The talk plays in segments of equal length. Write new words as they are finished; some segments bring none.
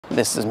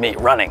This is me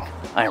running.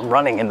 I am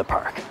running in the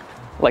park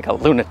like a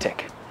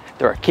lunatic.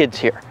 There are kids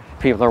here.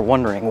 People are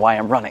wondering why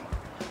I'm running.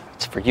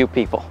 It's for you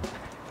people.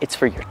 It's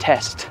for your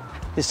test.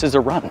 This is a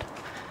run.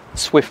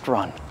 Swift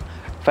run.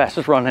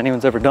 Fastest run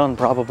anyone's ever done,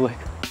 probably.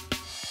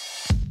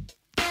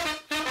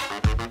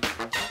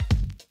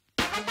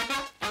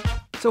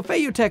 So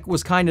FeiyuTech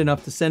was kind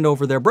enough to send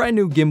over their brand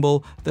new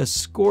gimbal, the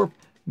Scorp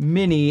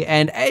Mini,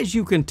 and as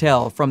you can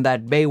tell from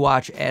that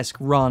Baywatch-esque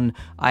run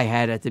I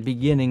had at the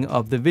beginning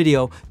of the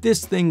video,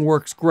 this thing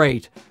works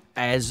great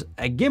as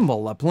a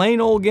gimbal, a plain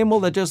old gimbal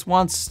that just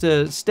wants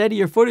to steady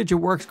your footage. It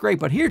works great,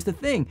 but here's the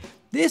thing,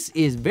 this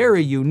is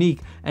very unique,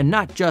 and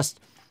not just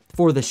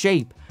for the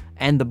shape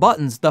and the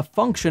buttons, the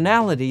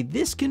functionality.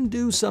 This can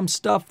do some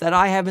stuff that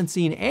I haven't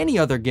seen any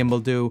other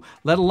gimbal do,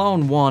 let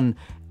alone one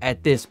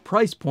at this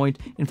price point.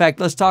 In fact,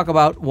 let's talk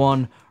about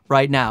one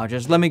right now.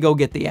 Just let me go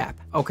get the app.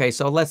 Okay,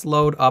 so let's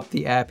load up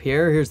the app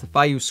here. Here's the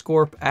FeiyuTech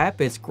Scorp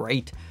app. It's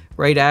great.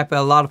 Great app, a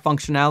lot of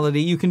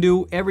functionality. You can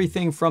do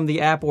everything from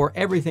the app or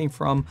everything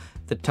from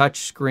the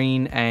touch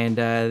screen,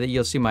 and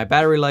you'll see my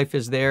battery life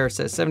is there. It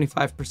says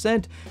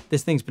 75%.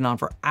 This thing's been on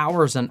for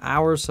hours and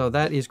hours, so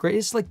that is great.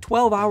 It's like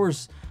 12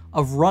 hours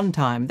of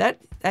runtime.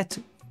 That's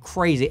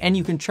crazy, and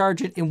you can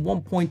charge it in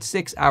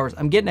 1.6 hours.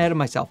 I'm getting ahead of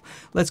myself.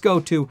 Let's go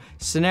to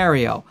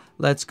scenario.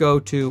 Let's go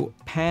to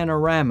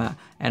panorama,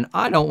 and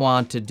I don't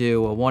want to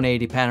do a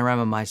 180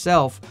 panorama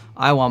myself.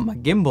 I want my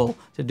gimbal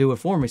to do it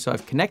for me, so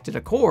I've connected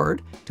a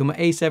cord to my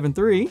A7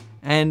 III,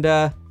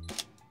 and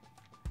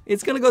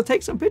it's gonna go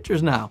take some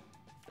pictures now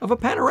of a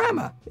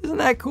panorama. Isn't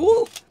that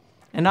cool?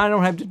 And I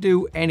don't have to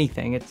do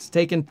anything. It's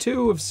taken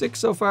 2 of 6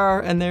 so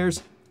far, and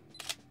there's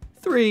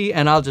 3,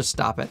 and I'll just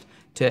stop it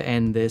to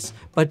end this,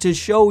 but to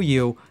show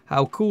you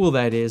how cool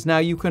that is. Now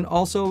you can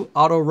also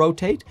auto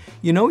rotate.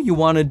 You know, you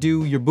want to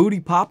do your booty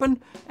popping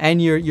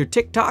and your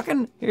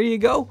TikToking. Here you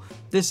go.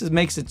 This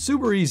makes it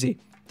super easy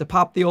to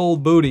pop the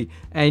old booty,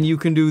 and you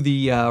can do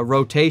the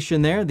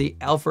rotation there, the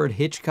Alfred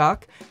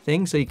Hitchcock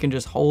thing. So you can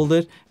just hold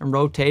it and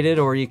rotate it,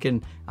 or you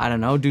can, I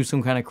don't know, do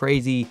some kind of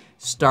crazy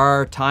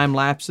star time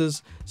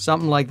lapses,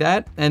 something like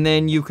that. And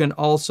then you can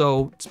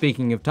also,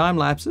 speaking of time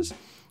lapses,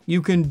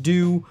 you can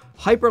do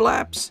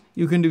hyperlapse,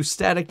 you can do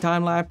static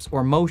time lapse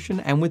or motion,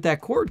 and with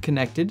that cord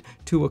connected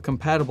to a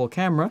compatible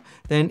camera,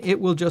 then it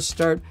will just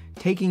start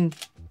taking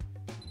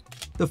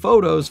the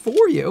photos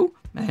for you,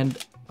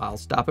 and I'll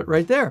stop it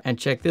right there. And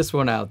check this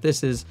one out.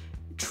 This is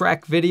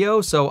track video,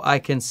 so I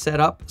can set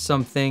up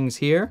some things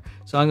here.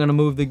 So I'm gonna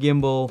move the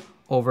gimbal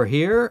over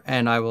here,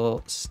 and I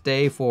will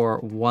stay for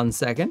 1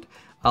 second.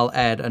 I'll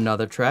add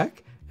another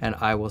track, and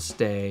I will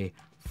stay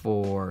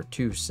for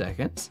 2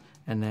 seconds.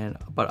 And then,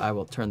 but I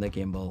will turn the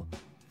gimbal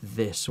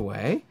this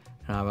way,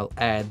 and I will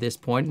add this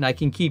point, and I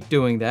can keep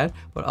doing that,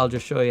 but I'll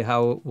just show you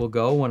how it will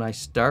go when I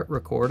start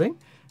recording.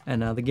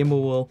 And now the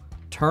gimbal will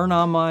turn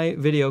on my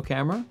video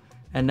camera,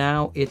 and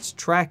now it's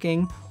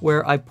tracking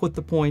where I put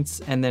the points,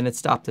 and then it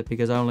stopped it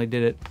because I only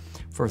did it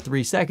for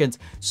 3 seconds.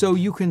 So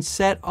you can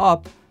set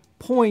up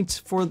points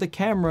for the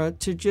camera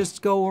to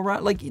just go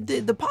around. Like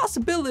the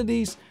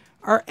possibilities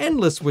are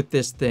endless with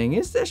this thing.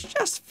 It's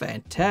just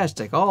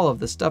fantastic, all of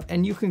the stuff,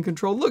 and you can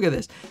control, look at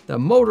this, the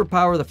motor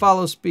power, the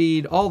follow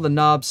speed, all the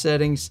knob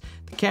settings,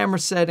 the camera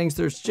settings.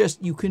 There's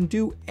just, you can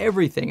do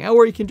everything.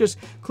 Or you can just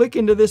click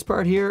into this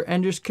part here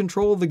and just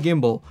control the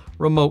gimbal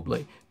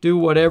remotely. Do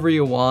whatever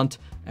you want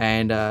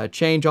and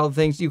change all the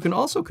things. You can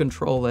also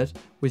control it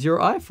with your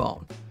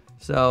iPhone.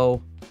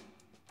 So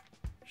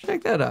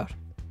check that out.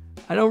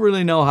 I don't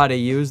really know how to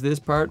use this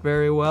part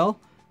very well.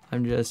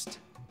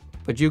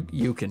 But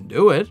you can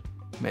do it.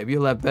 Maybe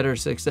you'll have better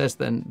success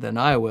than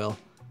I will.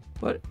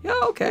 But yeah,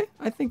 okay,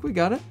 I think we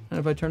got it. And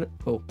if I turn it,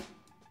 oh,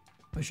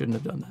 I shouldn't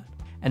have done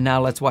that. And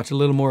now let's watch a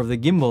little more of the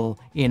gimbal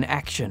in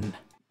action.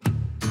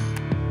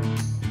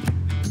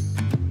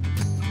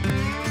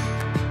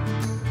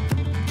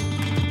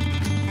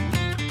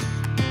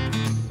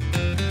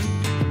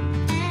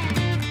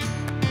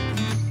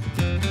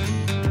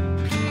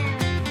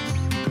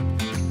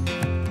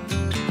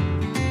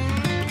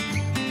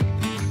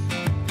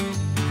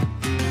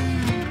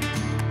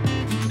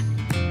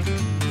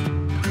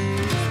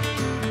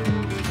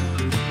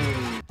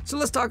 So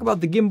let's talk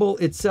about the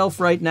gimbal itself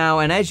right now.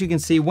 And as you can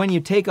see, when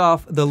you take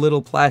off the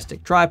little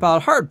plastic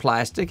tripod, hard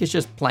plastic, it's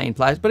just plain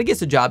plastic, but it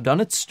gets the job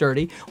done. It's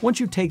sturdy. Once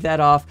you take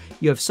that off,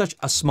 you have such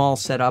a small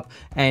setup.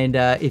 And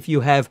if you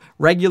have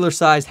regular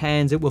sized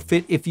hands, it will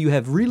fit. If you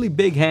have really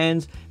big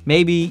hands,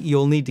 maybe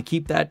you'll need to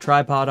keep that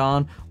tripod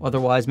on.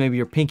 Otherwise, maybe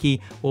your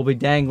pinky will be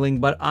dangling.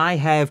 But I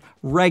have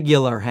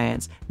regular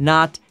hands,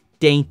 not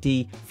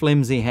dainty,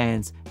 flimsy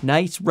hands.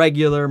 Nice,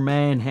 regular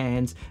man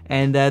hands.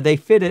 And they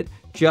fit it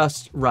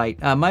just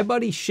right. My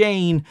buddy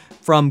Shane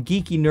from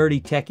Geeky Nerdy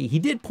Techie, he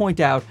did point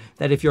out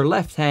that if you're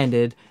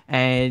left-handed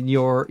and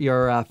your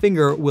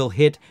finger will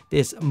hit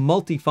this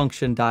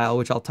multifunction dial,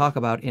 which I'll talk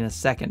about in a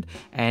second.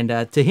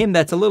 And to him,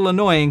 that's a little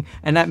annoying,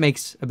 and that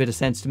makes a bit of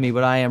sense to me,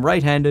 but I am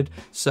right-handed,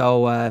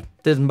 so it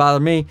doesn't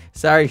bother me.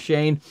 Sorry,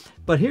 Shane.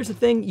 But here's the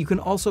thing, you can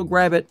also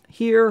grab it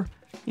here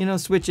you know,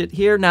 switch it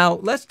here. Now,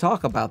 let's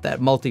talk about that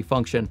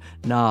multifunction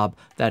knob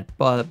that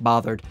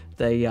bothered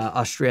the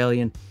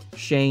Australian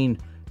Shane.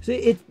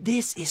 See,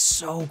 this is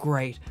so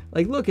great.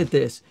 Like, look at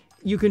this.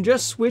 You can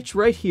just switch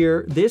right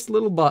here. This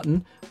little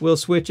button will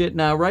switch it.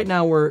 Now, right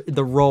now we're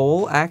the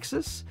roll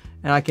axis,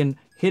 and I can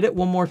hit it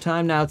one more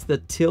time. Now it's the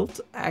tilt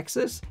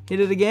axis.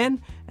 Hit it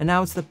again, and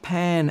now it's the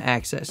pan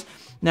axis.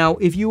 Now,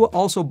 if you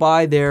also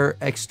buy their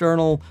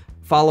external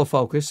follow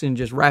focus and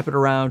just wrap it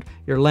around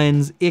your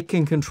lens, it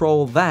can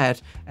control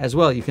that as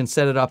well. You can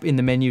set it up in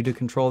the menu to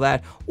control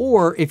that.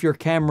 Or if your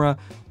camera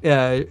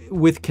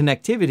with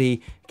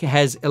connectivity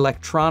has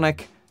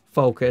electronic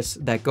focus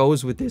that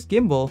goes with this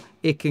gimbal,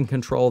 it can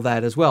control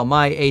that as well.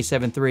 My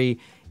A7 III,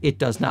 it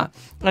does not.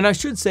 And I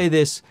should say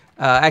this,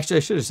 actually I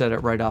should have said it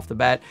right off the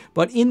bat,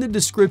 but in the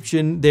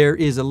description there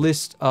is a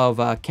list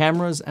of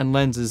cameras and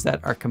lenses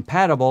that are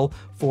compatible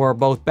for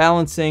both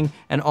balancing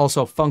and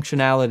also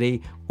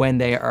functionality when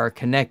they are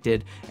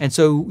connected. And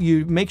so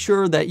you make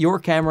sure that your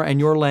camera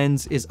and your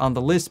lens is on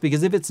the list,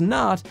 because if it's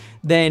not,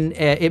 then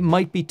it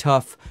might be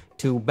tough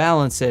to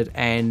balance it,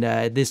 and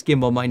this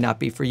gimbal might not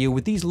be for you.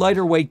 With these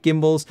lighter weight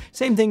gimbals,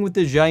 same thing with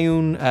the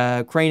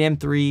Zhiyun Crane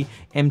M3,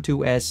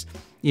 M2S,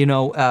 you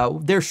know,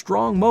 they're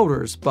strong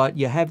motors, but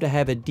you have to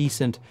have a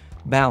decent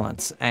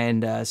balance.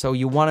 And so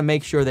you want to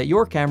make sure that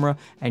your camera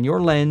and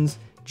your lens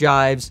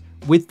jives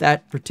with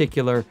that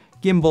particular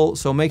gimbal,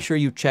 so make sure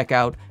you check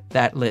out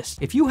that list.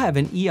 If you have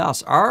an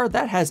EOS R,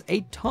 that has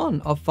a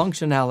ton of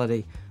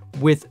functionality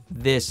with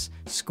this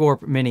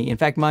Scorp Mini. In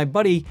fact, my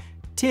buddy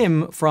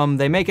Tim from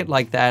They Make It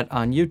Like That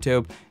on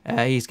YouTube,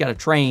 he's got a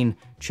train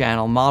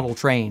channel, model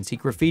trains. He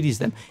graffitis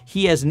them.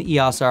 He has an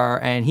EOS R,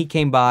 and he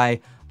came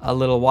by a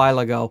little while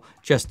ago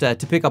just to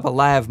pick up a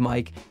lav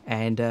mic,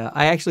 and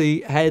I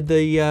actually had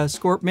the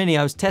Scorp Mini.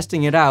 I was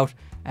testing it out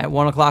at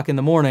 1 o'clock in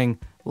the morning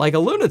like a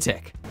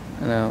lunatic.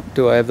 Now,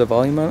 do I have the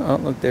volume on?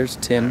 Oh, look, there's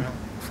Tim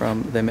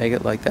from They Make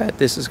It Like That.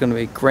 This is going to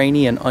be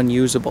grainy and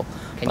unusable.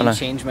 Can you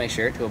change my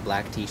shirt to a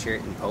black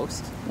t-shirt in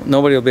post?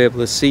 Nobody will be able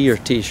to see your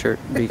t-shirt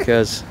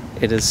because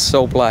it is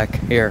so black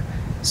here.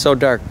 So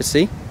dark, but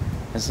see?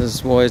 This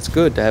is why it's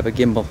good to have a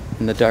gimbal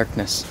in the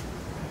darkness.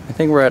 I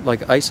think we're at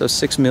like ISO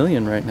 6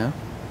 million right now.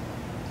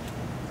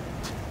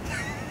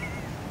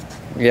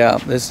 Yeah,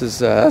 this is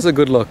that's a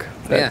good look.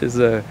 That is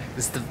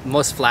it's the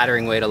most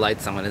flattering way to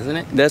light someone, isn't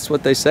it? That's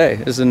what they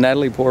say. Is a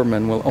Natalie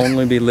Portman will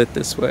only be lit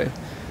this way.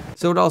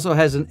 So it also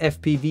has an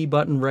FPV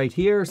button right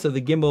here, so the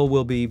gimbal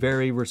will be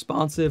very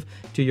responsive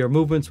to your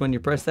movements when you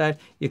press that.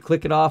 You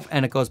click it off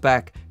and it goes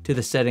back to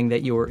the setting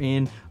that you were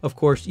in. Of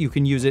course, you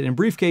can use it in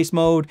briefcase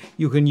mode.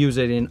 You can use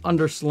it in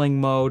undersling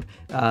mode.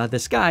 The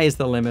sky is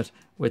the limit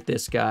with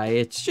this guy.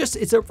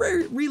 It's a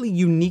really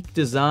unique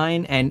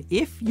design, and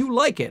if you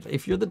like it,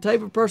 if you're the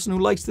type of person who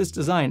likes this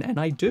design, and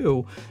I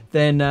do,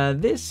 then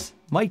this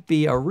might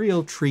be a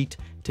real treat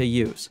to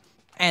use.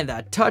 And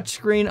the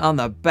touchscreen on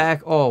the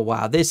back, oh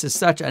wow, this is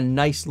such a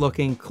nice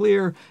looking,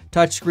 clear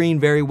touchscreen,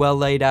 very well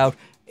laid out,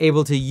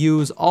 able to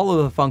use all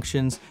of the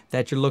functions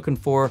that you're looking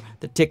for,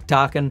 the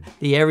tick-tocking,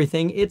 the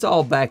everything, it's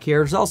all back here.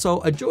 There's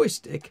also a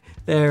joystick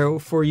there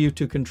for you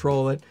to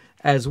control it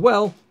as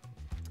well.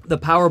 The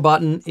power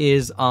button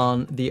is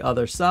on the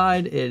other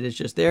side. It is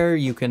just there.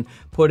 You can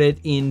put it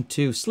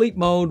into sleep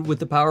mode with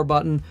the power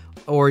button,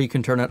 or you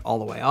can turn it all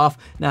the way off.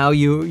 Now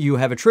you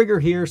have a trigger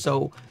here,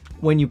 so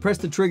when you press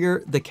the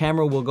trigger, the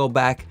camera will go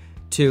back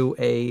to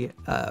a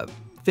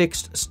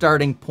fixed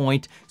starting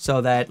point,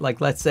 so that, like,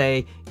 let's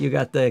say you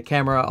got the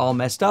camera all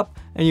messed up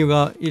and you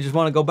just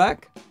want to go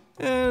back,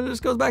 and it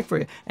just goes back for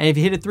you. And if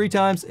you hit it 3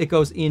 times, it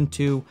goes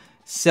into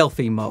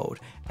selfie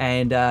mode.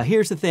 And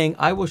here's the thing,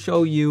 I will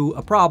show you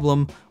a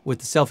problem with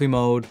the selfie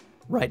mode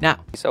right now.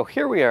 So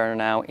here we are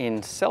now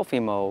in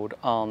selfie mode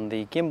on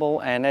the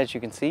gimbal, and as you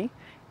can see,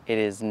 it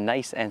is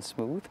nice and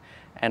smooth,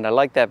 and I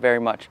like that very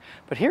much.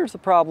 But here's the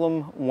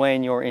problem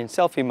when you're in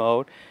selfie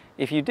mode.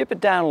 If you dip it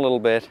down a little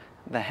bit,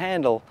 the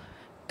handle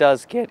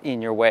does get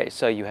in your way,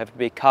 so you have to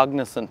be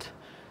cognizant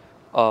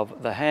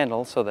of the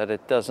handle so that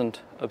it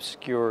doesn't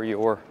obscure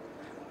your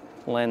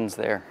lens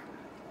there,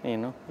 you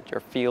know, with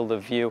your field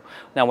of view.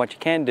 Now what you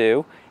can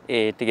do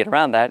to get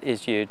around that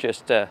is you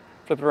just flip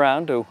it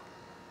around to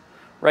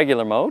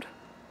regular mode,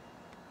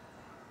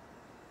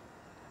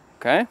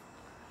 okay,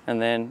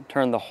 and then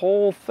turn the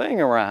whole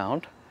thing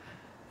around.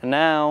 And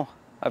now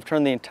I've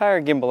turned the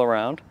entire gimbal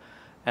around,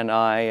 and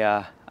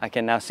I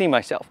can now see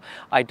myself.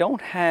 I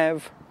don't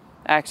have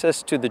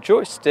access to the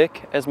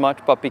joystick as much,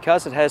 but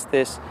because it has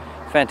this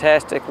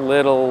fantastic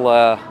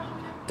little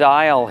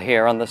dial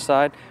here on the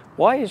side.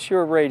 Why is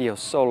your radio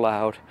so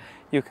loud?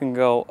 You can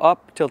go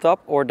up, tilt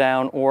up or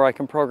down, or I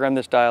can program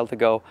this dial to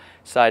go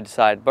side to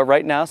side. But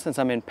right now, since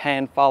I'm in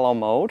pan follow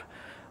mode,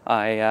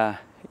 I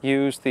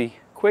use the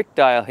quick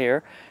dial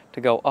here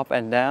to go up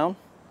and down.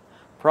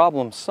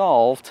 Problem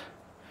solved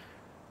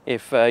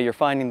if you're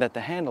finding that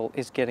the handle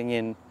is getting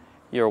in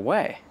your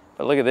way.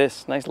 But look at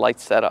this, nice light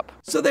setup.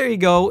 So there you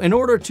go. In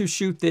order to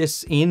shoot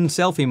this in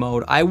selfie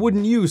mode, I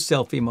wouldn't use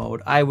selfie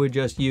mode. I would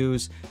just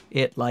use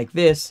it like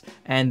this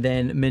and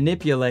then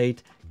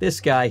manipulate this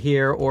guy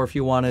here, or if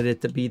you wanted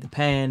it to be the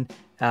pan,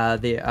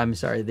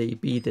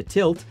 be the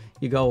tilt,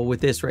 you go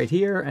with this right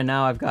here, and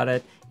now I've got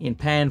it in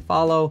pan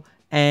follow,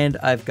 and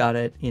I've got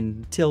it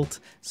in tilt,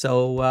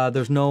 so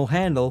there's no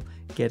handle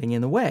getting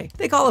in the way.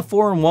 They call it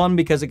 4-in-1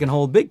 because it can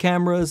hold big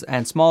cameras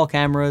and small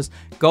cameras,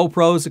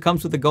 GoPros, it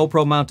comes with a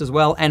GoPro mount as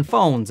well, and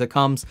phones, it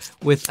comes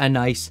with a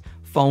nice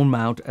phone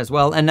mount as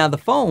well. And now the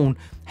phone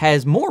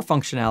has more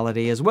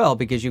functionality as well,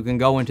 because you can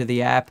go into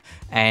the app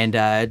and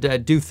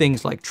do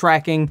things like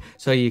tracking,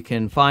 so you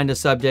can find a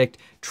subject,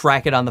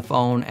 track it on the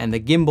phone, and the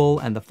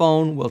gimbal and the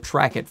phone will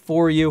track it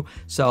for you.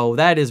 So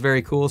that is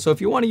very cool. So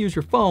if you want to use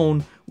your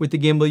phone with the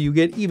gimbal, you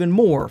get even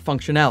more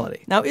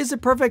functionality. Now, is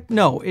it perfect?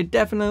 No, it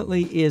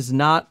definitely is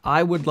not.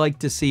 I would like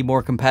to see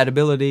more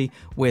compatibility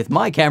with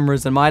my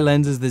cameras and my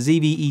lenses. The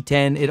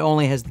ZV-E10, it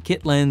only has the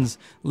kit lens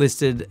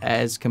listed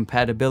as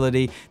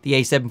compatibility. The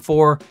A7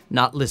 IV,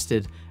 not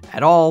listed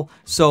at all.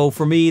 So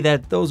for me,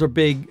 those are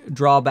big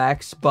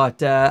drawbacks,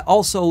 but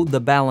also the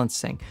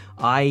balancing.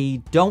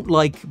 I don't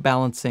like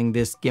balancing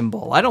this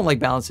gimbal. I don't like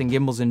balancing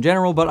gimbals in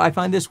general, but I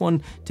find this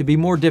one to be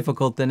more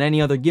difficult than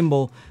any other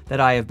gimbal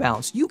that I have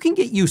balanced. You can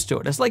get used to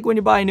it. It's like when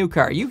you buy a new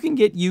car. You can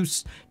get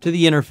used to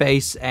the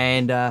interface,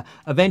 and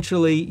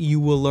eventually you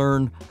will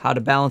learn how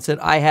to balance it.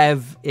 I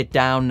have it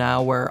down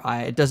now where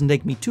it doesn't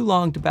take me too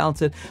long to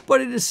balance it,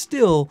 but it is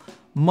still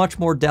much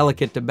more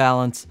delicate to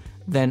balance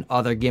than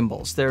other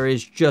gimbals. There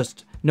is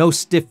just no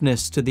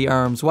stiffness to the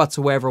arms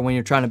whatsoever when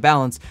you're trying to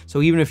balance.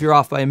 So even if you're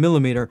off by a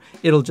millimeter,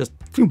 it'll just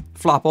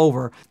flop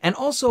over. And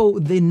also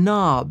the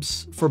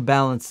knobs for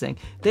balancing.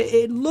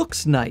 It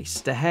looks nice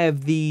to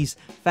have these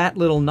fat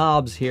little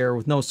knobs here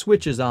with no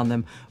switches on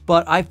them,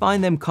 but I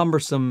find them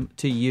cumbersome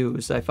to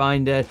use. I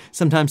find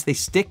sometimes they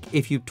stick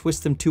if you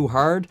twist them too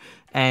hard,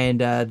 and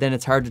then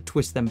it's hard to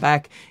twist them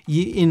back.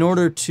 In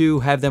order to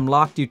have them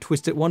locked, you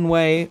twist it one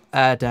way.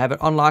 To have it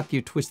unlocked,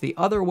 you twist the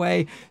other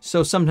way.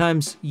 So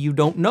sometimes you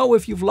don't know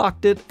if you've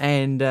locked it,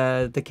 and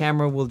the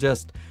camera will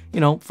just,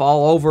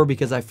 fall over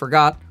because I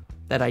forgot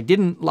that I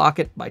didn't lock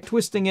it by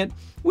twisting it,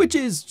 which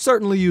is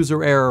certainly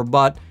user error,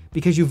 but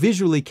because you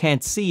visually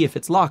can't see if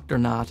it's locked or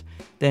not,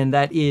 then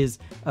that is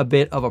a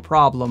bit of a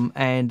problem.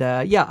 And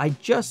yeah,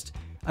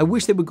 I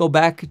wish they would go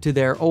back to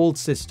their old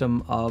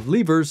system of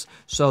levers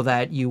so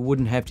that you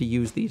wouldn't have to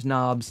use these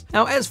knobs.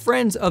 Now, as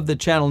friends of the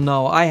channel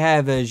know, I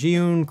have a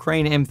Zhiyun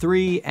Crane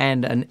M3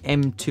 and an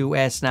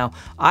M2S. Now,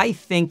 I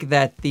think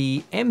that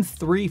the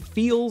M3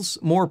 feels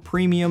more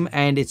premium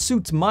and it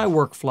suits my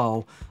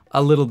workflow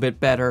a little bit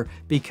better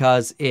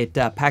because it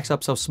packs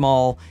up so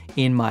small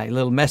in my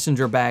little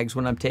messenger bags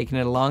when I'm taking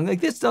it along. Like,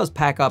 this does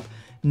pack up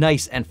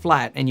nice and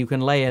flat, and you can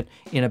lay it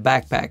in a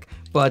backpack.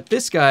 But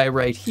this guy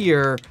right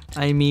here,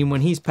 I mean,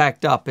 when he's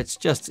packed up, it's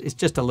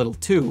just a little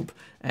tube,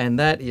 and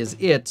that is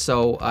it.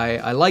 So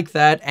I like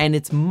that, and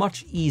it's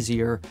much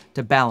easier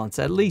to balance.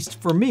 At least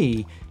for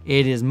me,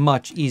 it is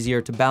much easier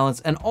to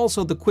balance, and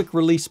also the quick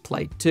release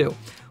plate too.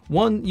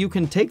 One, you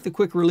can take the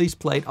quick release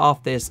plate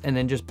off this and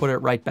then just put it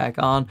right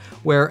back on.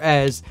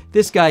 Whereas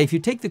this guy, if you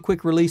take the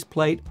quick release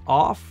plate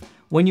off,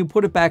 when you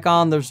put it back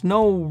on, there's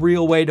no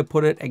real way to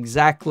put it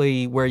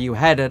exactly where you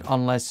had it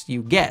unless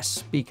you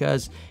guess,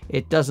 because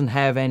it doesn't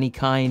have any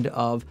kind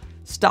of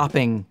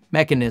stopping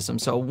mechanism.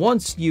 So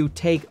once you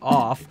take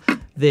off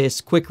this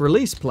quick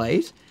release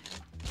plate,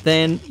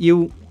 then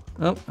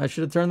oh, I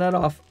should have turned that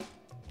off.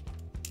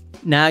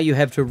 Now you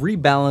have to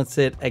rebalance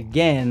it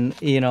again.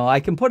 I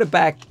can put it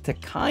back to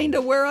kind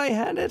of where I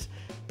had it,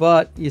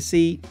 but you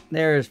see,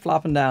 there it's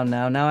flopping down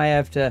now. Now I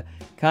have to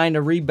kind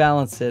of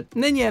rebalance it.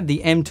 And then you have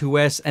the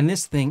M2S, and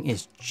this thing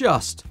is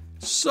just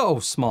so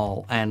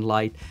small and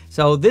light.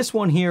 So this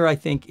one here, I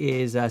think,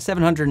 is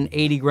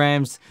 780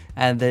 grams,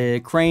 and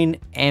the Crane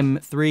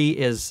M3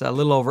 is a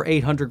little over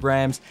 800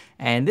 grams,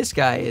 and this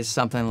guy is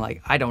something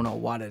like, I don't know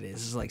what it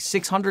is. It's like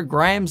 600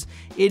 grams.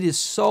 It is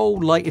so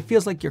light. It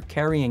feels like you're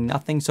carrying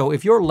nothing. So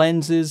if your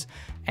lenses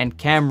and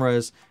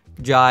cameras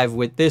jive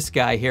with this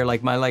guy here,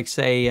 like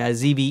say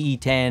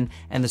ZV-E10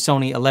 and the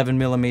Sony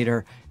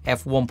 11mm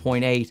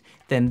f1.8,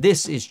 then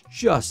this is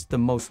just the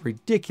most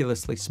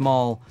ridiculously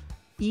small,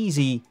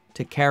 easy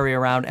to carry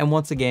around, and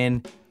once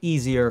again,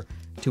 easier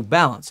to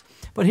balance.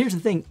 But here's the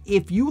thing,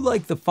 if you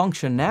like the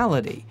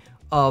functionality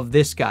of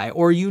this guy,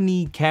 or you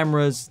need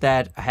cameras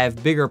that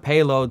have bigger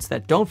payloads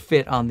that don't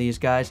fit on these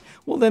guys,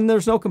 well, then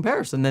there's no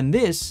comparison. Then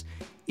this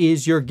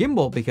is your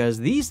gimbal, because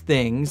these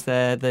things,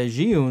 the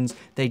Zhiyuns,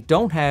 they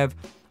don't have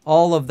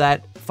all of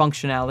that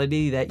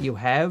functionality that you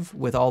have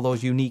with all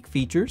those unique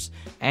features,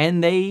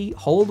 and they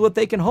hold what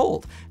they can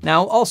hold.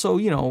 Now, also,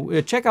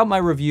 check out my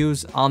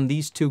reviews on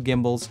these two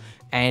gimbals,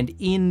 and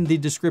in the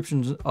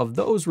descriptions of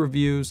those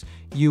reviews,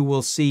 you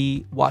will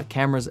see what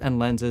cameras and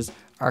lenses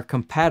are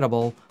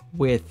compatible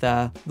with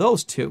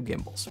those two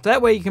gimbals. So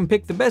that way you can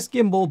pick the best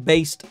gimbal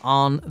based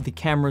on the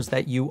cameras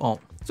that you own.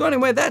 So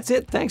anyway, that's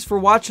it. Thanks for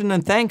watching,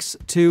 and thanks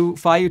to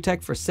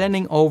FeiyuTech for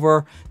sending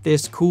over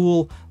this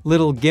cool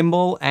little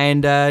gimbal.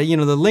 And you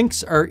know, the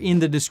links are in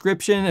the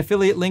description,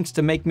 affiliate links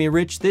to make me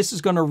rich. This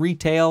is going to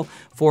retail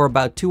for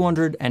about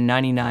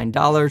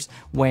 $299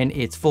 when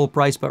it's full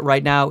price, but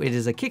right now it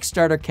is a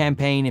Kickstarter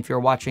campaign if you're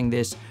watching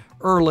this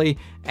early,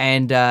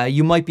 and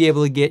you might be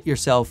able to get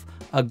yourself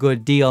a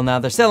good deal. Now,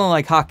 they're selling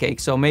like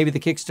hotcakes, so maybe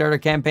the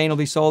Kickstarter campaign will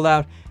be sold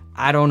out.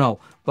 I don't know.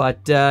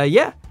 But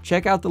yeah,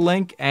 check out the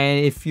link,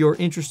 and if you're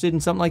interested in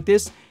something like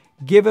this,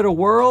 give it a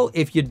whirl.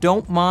 If you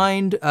don't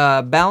mind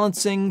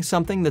balancing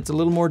something that's a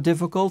little more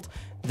difficult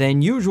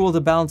than usual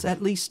to balance,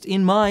 at least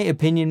in my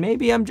opinion,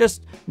 maybe I'm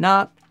just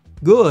not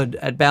good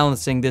at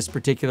balancing this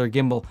particular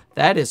gimbal.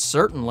 That is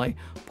certainly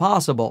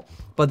possible.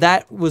 But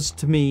that was,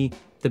 to me,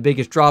 the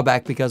biggest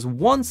drawback, because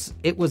once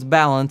it was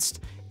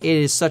balanced, it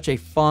is such a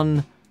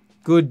fun,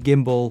 good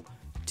gimbal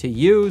to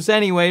use.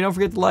 Anyway, don't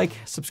forget to like,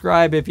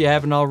 subscribe if you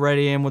haven't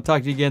already, and we'll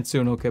talk to you again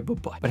soon. Okay,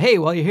 bye-bye. But hey,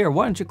 while you're here,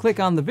 why don't you click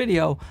on the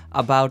video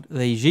about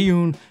the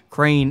Zhiyun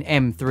Crane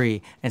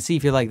M3 and see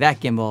if you like that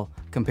gimbal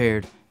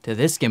compared to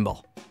this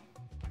gimbal.